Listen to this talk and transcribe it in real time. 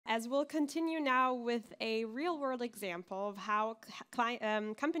as we'll continue now with a real-world example of how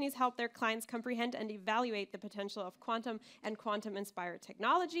companies help their clients comprehend and evaluate the potential of quantum and quantum-inspired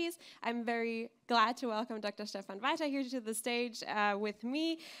technologies. I'm very glad to welcome Dr. Stefan Walter here to the stage with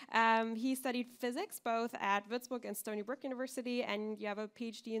me. He studied physics both at Würzburg and Stony Brook University, and you have a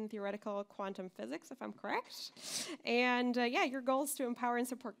PhD in theoretical quantum physics, if I'm correct. And yeah, your goal is to empower and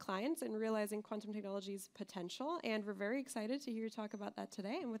support clients in realizing quantum technology's potential, and we're very excited to hear you talk about that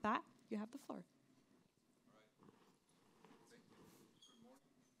today. And with that, you have the floor.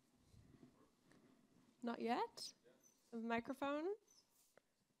 Not yet? The microphone?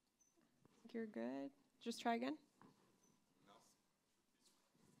 You're good. Just try again.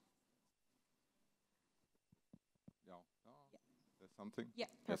 There's something? Yeah,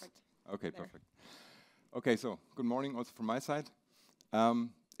 perfect. Yes. Okay, there. perfect. Okay, so good morning also from my side.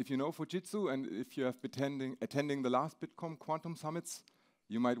 If you know Fujitsu and if you have been attending the last Bitcoin Quantum Summits,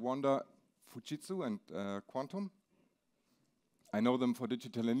 you might wonder, Fujitsu and quantum? I know them for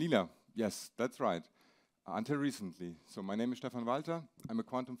digital and linear. Yes, that's right. Until recently. So my name is Stefan Walter. I'm a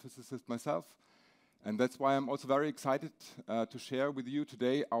quantum physicist myself. And that's why I'm also very excited to share with you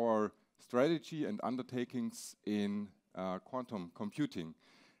today our strategy and undertakings in quantum computing.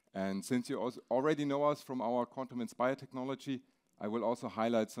 And since you also already know us from our quantum-inspired technology, I will also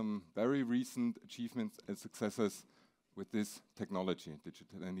highlight some very recent achievements and successes with this technology,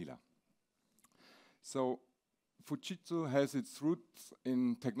 digital annealer. So Fujitsu has its roots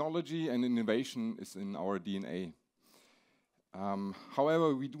in technology, and innovation is in our DNA.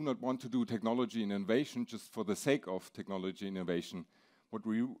 However, we do not want to do technology and innovation just for the sake of technology innovation. What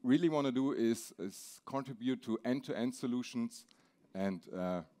we really want to do is contribute to end-to-end solutions and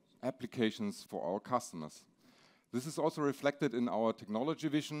applications for our customers. This is also reflected in our technology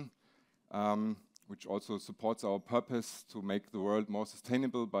vision, which also supports our purpose to make the world more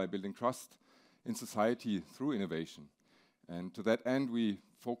sustainable by building trust in society through innovation. And to that end, we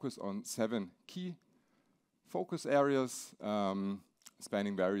focus on 7 key focus areas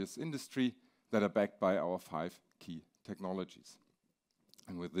spanning various industries that are backed by our 5 key technologies.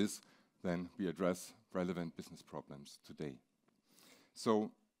 And with this, then we address relevant business problems today.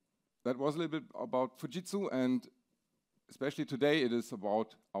 So that was a little bit about Fujitsu, and especially today it is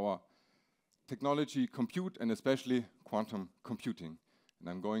about our technology, compute, and especially quantum computing. And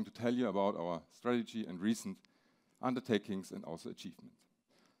I'm going to tell you about our strategy and recent undertakings and also achievements.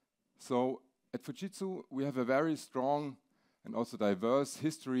 So at Fujitsu, we have a very strong and also diverse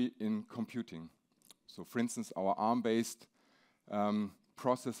history in computing. So for instance, our ARM-based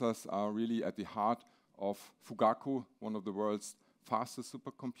processors are really at the heart of Fugaku, one of the world's fastest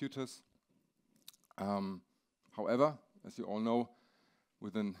supercomputers. However, as you all know,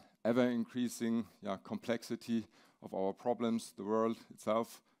 with an ever-increasing complexity of our problems, the world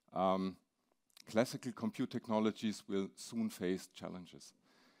itself, classical compute technologies will soon face challenges.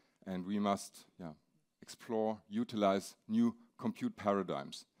 And we must explore, utilize new compute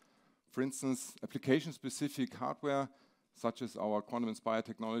paradigms. For instance, application-specific hardware, such as our quantum-inspired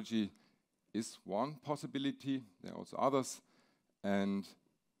technology, is one possibility. There are also others. And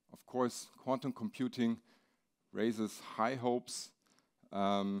of course, quantum computing raises high hopes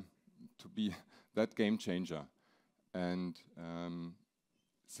to be that game changer. And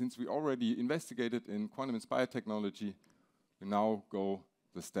since we already investigated in quantum-inspired technology, we now go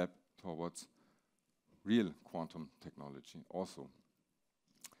the step towards real quantum technology also.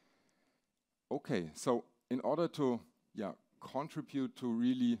 Okay, so in order to contribute to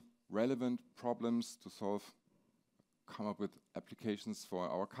really relevant problems to solve, come up with applications for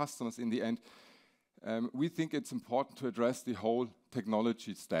our customers in the end, we think it's important to address the whole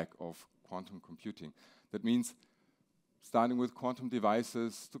technology stack of quantum computing. That means starting with quantum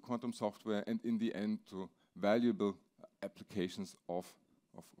devices to quantum software and in the end to valuable applications of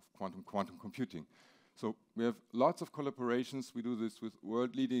quantum computing. So we have lots of collaborations. We do this with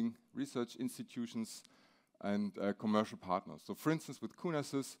world-leading research institutions and commercial partners. So for instance, with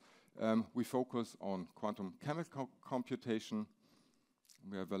QNASys, we focus on quantum chemical computation.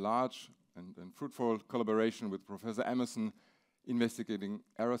 We have a large and fruitful collaboration with Professor Emerson investigating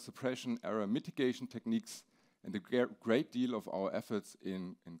error suppression, error mitigation techniques, and a great deal of our efforts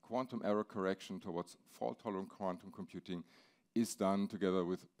in quantum error correction towards fault-tolerant quantum computing is done together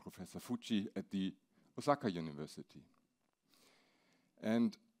with Professor Fuji at the Osaka University.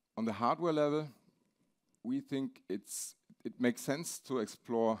 And on the hardware level, we think it makes sense to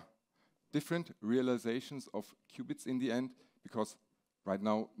explore different realizations of qubits in the end, because right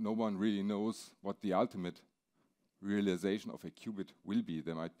now no one really knows what the ultimate realization of a qubit will be.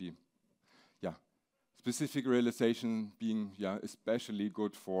 There might be specific realization being especially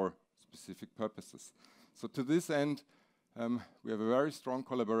good for specific purposes. So to this end, we have a very strong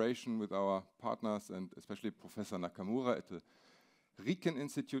collaboration with our partners and especially Professor Nakamura at the RIKEN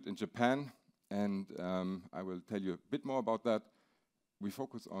Institute in Japan. And I will tell you a bit more about that. We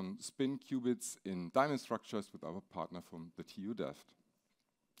focus on spin qubits in diamond structures with our partner from the TU Delft.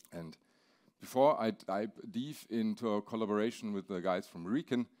 And before I dive deep into our collaboration with the guys from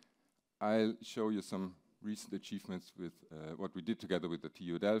RIKEN, I'll show you some recent achievements with what we did together with the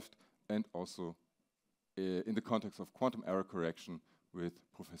TU Delft and also in the context of quantum error correction with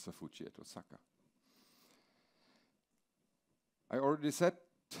Professor Fujitsu. I already said,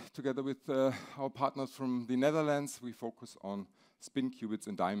 together with our partners from the Netherlands, we focus on spin qubits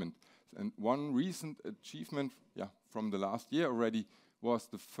in diamond. And one recent achievement from the last year already was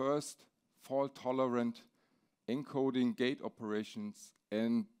the first fault-tolerant encoding gate operations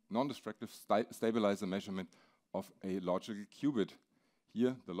and non-destructive stabilizer measurement of a logical qubit.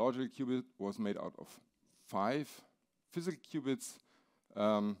 Here, the logical qubit was made out of 5 physical qubits,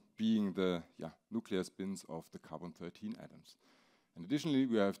 being the nuclear spins of the carbon-13 atoms. And additionally,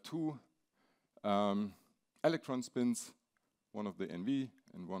 we have 2 electron spins, one of the NV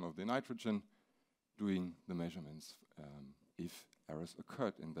and one of the nitrogen, doing the measurements if errors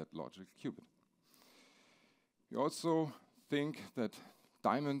occurred in that logical qubit. We also think that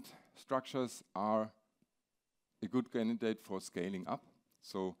diamond structures are a good candidate for scaling up.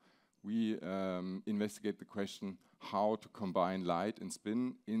 So we investigate the question how to combine light and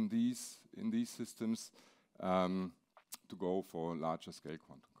spin in these systems to go for larger scale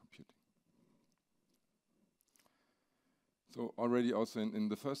quantum computing. So already also in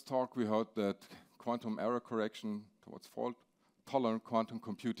the first talk we heard that quantum error correction towards fault-tolerant quantum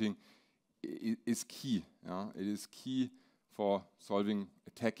computing is key. It is key for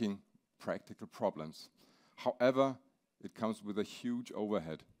attacking practical problems. However, it comes with a huge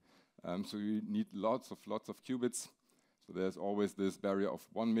overhead. So you need lots of qubits. So there's always this barrier of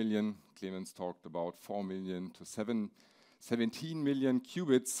 1 million. Clemens talked about 4 million to 17 million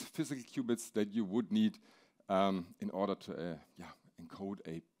qubits, physical qubits that you would need in order to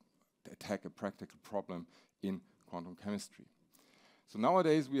attack a practical problem in quantum chemistry. So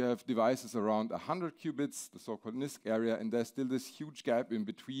nowadays we have devices around 100 qubits, the so-called NISQ area, and there's still this huge gap in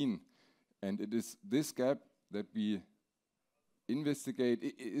between. And it is this gap that we investigate.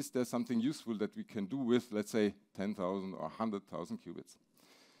 Is there something useful that we can do with, let's say, 10,000 or 100,000 qubits?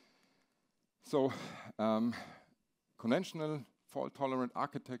 So conventional fault-tolerant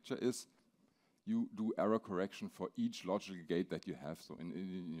architecture is you do error correction for each logical gate that you have. So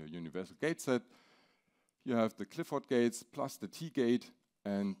in your universal gate set, you have the Clifford gates plus the T gate,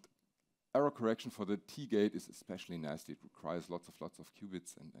 and error correction for the T gate is especially nasty. It requires lots of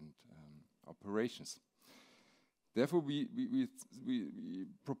qubits and operations. Therefore, we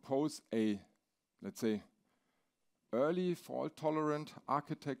propose a, let's say, early fault-tolerant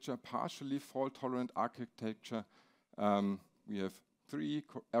architecture, partially fault-tolerant architecture. We have 3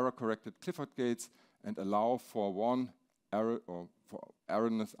 error-corrected Clifford gates and allow for 1 error or for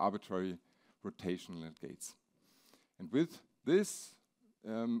erroneous arbitrary rotational gates. And with this,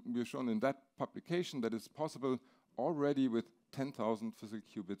 we've shown in that publication that it's possible already with 10,000 physical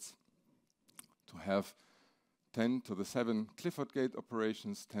qubits to have 10 to the 7 Clifford gate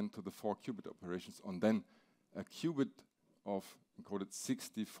operations, 10 to the 4 qubit operations on then a qubit of encoded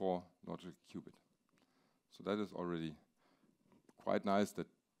 64 logical qubit. So that is already quite nice that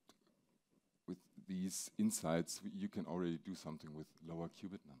with these insights you can already do something with lower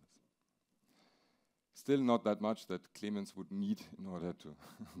qubit numbers. Still not that much that Clemens would need in order to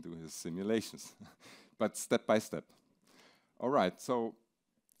do his simulations, but step by step. All right, so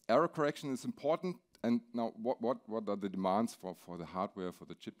error correction is important. And now, what are the demands for the hardware, for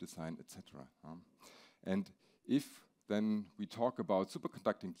the chip design, etc.? And if then we talk about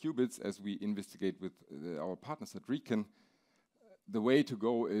superconducting qubits, as we investigate with our partners at RIKEN, the way to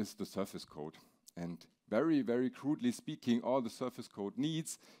go is the surface code. And very, very crudely speaking, all the surface code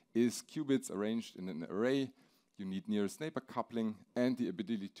needs is qubits arranged in an array. You need nearest neighbor coupling and the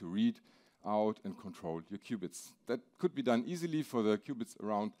ability to read out and control your qubits. That could be done easily for the qubits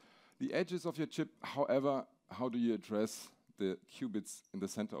around the edges of your chip. However, how do you address the qubits in the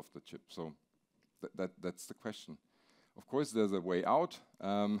center of the chip? So that's the question. Of course, there's a way out.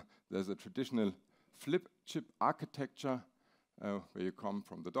 There's a traditional flip chip architecture where you come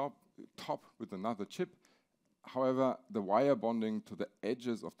from the top with another chip. However, the wire bonding to the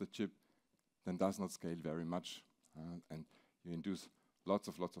edges of the chip then does not scale very much. And you induce lots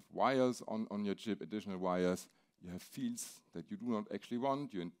of wires on your chip, additional wires. You have fields that you do not actually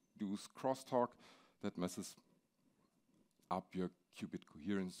want. You induce crosstalk. that messes up your qubit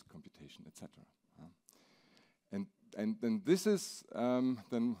coherence computation, etc. And then this is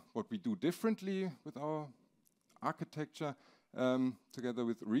then what we do differently with our architecture together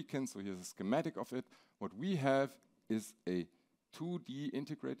with RIKEN. So here's a schematic of it. What we have is a 2D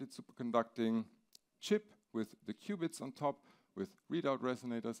integrated superconducting chip with the qubits on top, with readout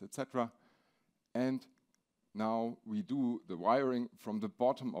resonators, etc. And now we do the wiring from the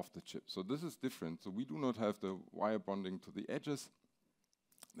bottom of the chip. So this is different. So we do not have the wire bonding to the edges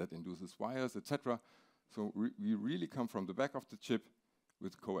that induces wires, etc. So we really come from the back of the chip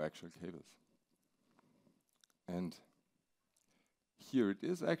with coaxial cables. And here it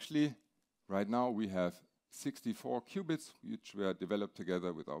is actually. Right now we have 64 qubits, which were developed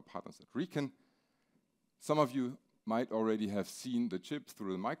together with our partners at RIKEN. Some of you might already have seen the chip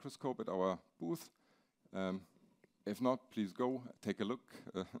through the microscope at our booth. If not, please go take a look.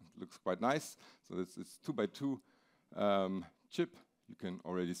 Looks quite nice. So it's 2x2 chip. You can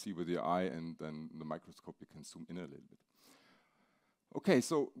already see with your eye, and then the microscope you can zoom in a little bit. Okay,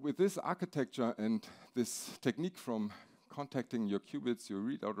 so with this architecture and this technique from contacting your qubits, your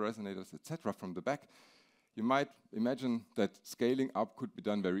readout resonators, etc. from the back, you might imagine that scaling up could be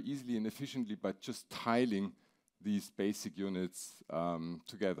done very easily and efficiently by just tiling these basic units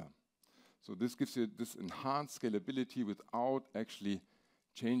together. So this gives you this enhanced scalability without actually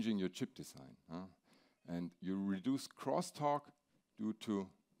changing your chip design. And you reduce crosstalk due to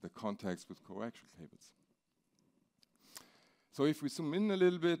the contacts with coaxial cables. So if we zoom in a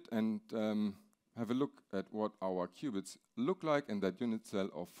little bit and have a look at what our qubits look like in that unit cell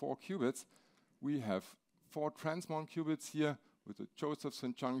of 4 qubits, we have 4 transmon qubits here with a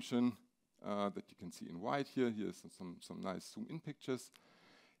Josephson junction that you can see in white here. Here's some nice zoom-in pictures.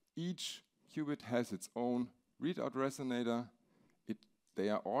 Each qubit has its own readout resonator. They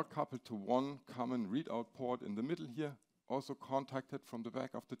are all coupled to one common readout port in the middle here, also contacted from the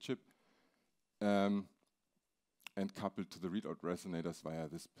back of the chip, and coupled to the readout resonators via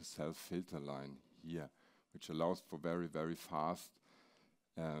this Purcell filter line here, which allows for very, very fast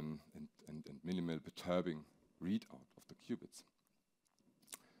and minimal perturbing readout of the qubits.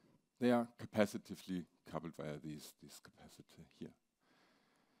 They are capacitively coupled via this capacitor here.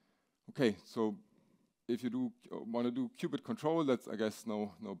 Okay, so if you want to do qubit control, that's, I guess,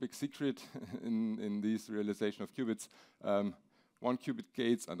 no big secret in this realization of qubits. 1 qubit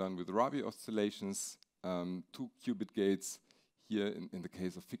gates are done with Rabi oscillations. 2 qubit gates here in the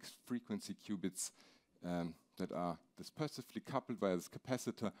case of fixed frequency qubits that are dispersively coupled via this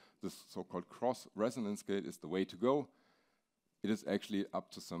capacitor. This so-called cross resonance gate is the way to go. It is actually up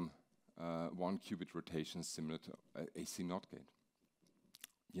to some 1 qubit rotations similar to AC NOT gate.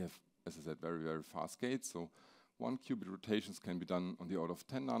 You have, as I said, very, very fast gates. So 1 qubit rotations can be done on the order of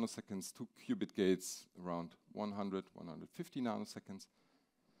 10 nanoseconds, 2 qubit gates around 100, 150 nanoseconds.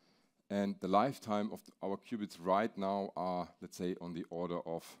 And the lifetime of our qubits right now are, let's say, on the order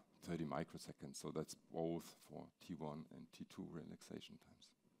of 30 microseconds. So that's both for T1 and T2 relaxation times.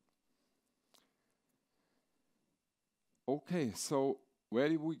 Okay, so where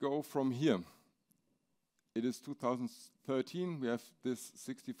do we go from here? It is 2013. We have this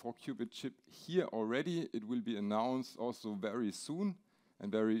 64-qubit chip here already. It will be announced also very soon.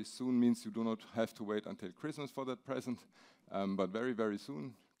 And very soon means you do not have to wait until Christmas for that present, but very, very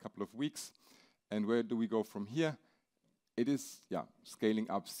soon, a couple of weeks. And where do we go from here? It is scaling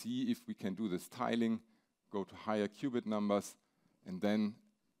up, see if we can do this tiling, go to higher qubit numbers, and then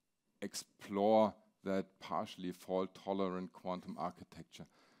explore that partially fault-tolerant quantum architecture.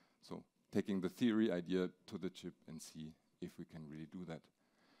 So taking the theory idea to the chip and see if we can really do that.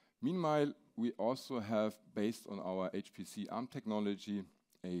 Meanwhile, we also have, based on our HPC ARM technology,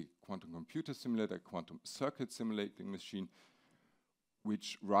 a quantum computer simulator, a quantum circuit simulating machine,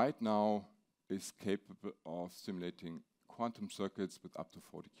 which right now is capable of simulating quantum circuits with up to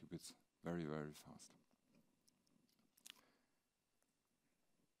 40 qubits very, very fast.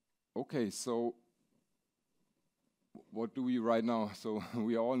 Okay, so what do we right now? So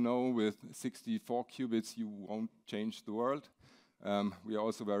we all know with 64 qubits you won't change the world. We are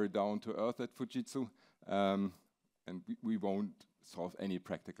also very down to earth at Fujitsu, and we won't solve any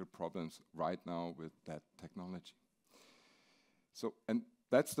practical problems right now with that technology. So, and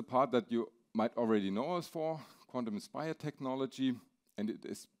that's the part that you might already know us for, quantum-inspired technology, and it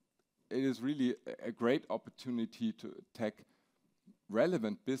is really a great opportunity to attack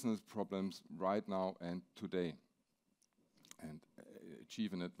relevant business problems right now and today, and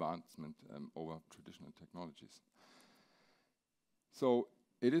achieve an advancement over traditional technologies. So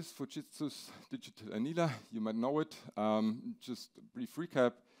it is Fujitsu's digital annealer. You might know it. Just a brief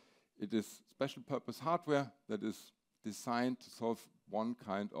recap. it is special purpose hardware that is designed to solve one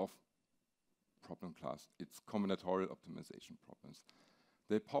kind of problem class. It's combinatorial optimization problems.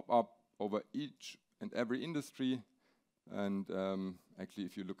 They pop up over each and every industry, and actually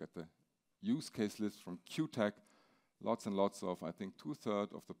if you look at the use case list from QTech, lots and lots of, I think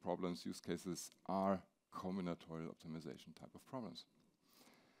 2/3 of the problems, use cases are combinatorial optimization type of problems.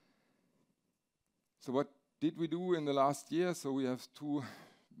 So what did we do in the last year? So we have two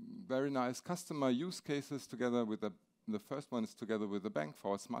very nice customer use cases together with the first one is together with the bank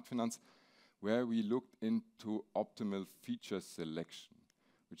for our smart finance, where we looked into optimal feature selection,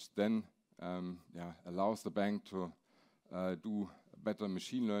 which then allows the bank to do better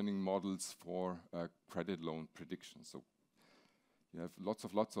machine learning models for credit loan prediction. So you have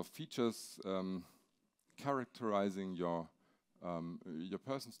lots of features characterizing your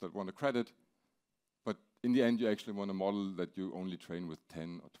persons that want a credit, but in the end you actually want a model that you only train with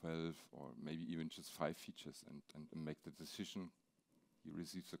 10 or 12 or maybe even just 5 features and make the decision he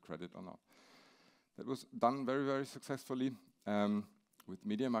receives the credit or not. That was done very, very successfully with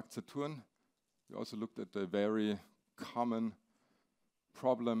MediaMarkt Saturn. We also looked at the very common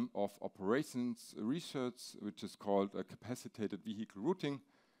problem of operations research, which is called capacitated vehicle routing.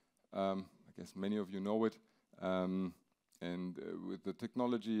 I guess many of you know it. With the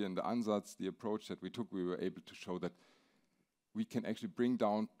technology and the ansatz, the approach that we took, we were able to show that we can actually bring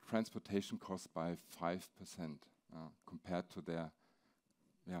down transportation costs by 5% compared to their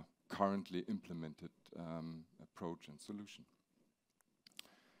currently implemented approach and solution.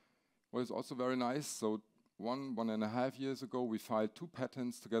 What is also very nice, so 1.5 years ago, we filed 2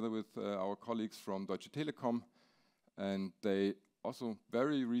 patents together with our colleagues from Deutsche Telekom, and they also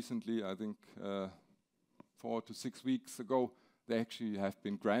very recently, I think 4 to 6 weeks ago, they actually have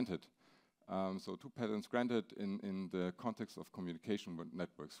been granted. So 2 patents granted in the context of communication with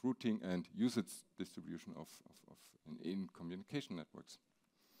networks, routing and usage distribution in communication networks.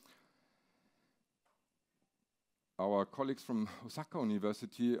 Our colleagues from Osaka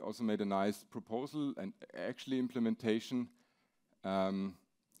University also made a nice proposal and actually implementation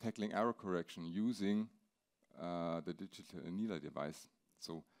tackling error correction using the digital annealer device.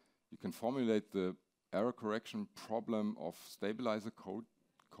 So you can formulate the error correction problem of stabilizer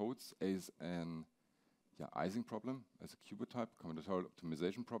codes as an Ising problem, as a qubit type, combinatorial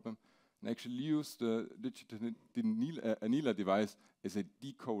optimization problem, and actually use the digital annealer device as a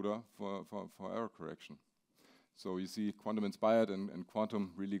decoder for error correction. So you see quantum inspired and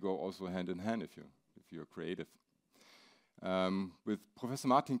quantum really go also hand in hand if you're creative. With Professor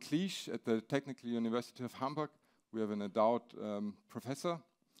Martin Kliesch at the Technical University of Hamburg, we have an endowed professor.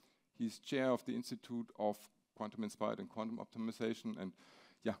 He's chair of the Institute of Quantum Inspired and Quantum Optimization, and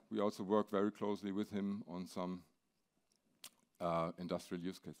we also work very closely with him on some industrial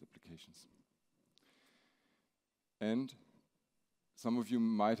use case applications. And some of you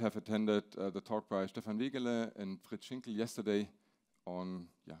might have attended the talk by Stefan Wegele and Fritz Schinkel yesterday on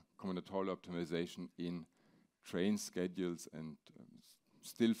combinatorial optimization in train schedules and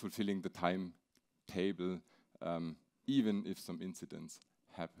still fulfilling the timetable, even if some incidents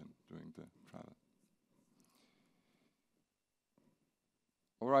happen during the travel.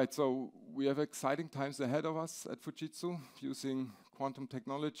 All right, so we have exciting times ahead of us at Fujitsu, using quantum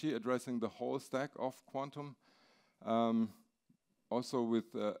technology, addressing the whole stack of quantum, also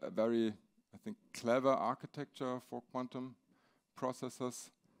with a very, I think, clever architecture for quantum processors.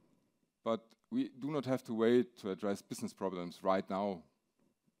 But we do not have to wait to address business problems right now.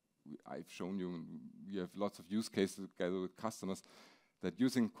 I've shown you, we have lots of use cases together with customers that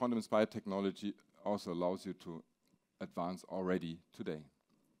using quantum-inspired technology also allows you to advance already today.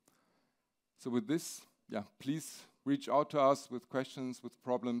 So with this, please reach out to us with questions, with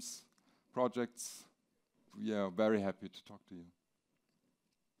problems, projects. We are very happy to talk to you.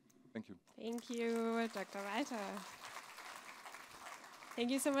 Thank you. Thank you, Dr. Walter. Thank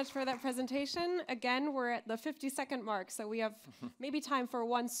you so much for that presentation. Again, we're at the 50-second mark, so we have maybe time for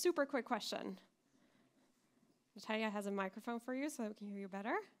one super quick question. Natalia has a microphone for you so we can hear you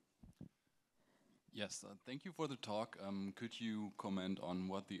better. Yes, thank you for the talk. Could you comment on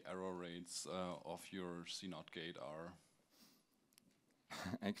what the error rates of your CNOT gate are?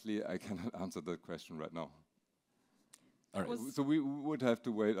 Actually, I cannot answer that question right now. All right. So we would have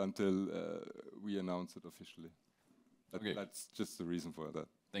to wait until we announce it officially. Okay. That's just the reason for that.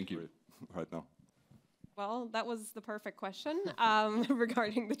 Thank you. Right now. Well, that was the perfect question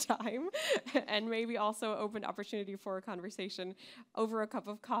regarding the time, and maybe also open opportunity for a conversation over a cup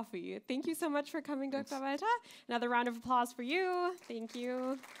of coffee. Thanks. Thank you so much for coming, Dr. Walter. Another round of applause for you. Thank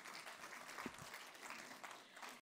you.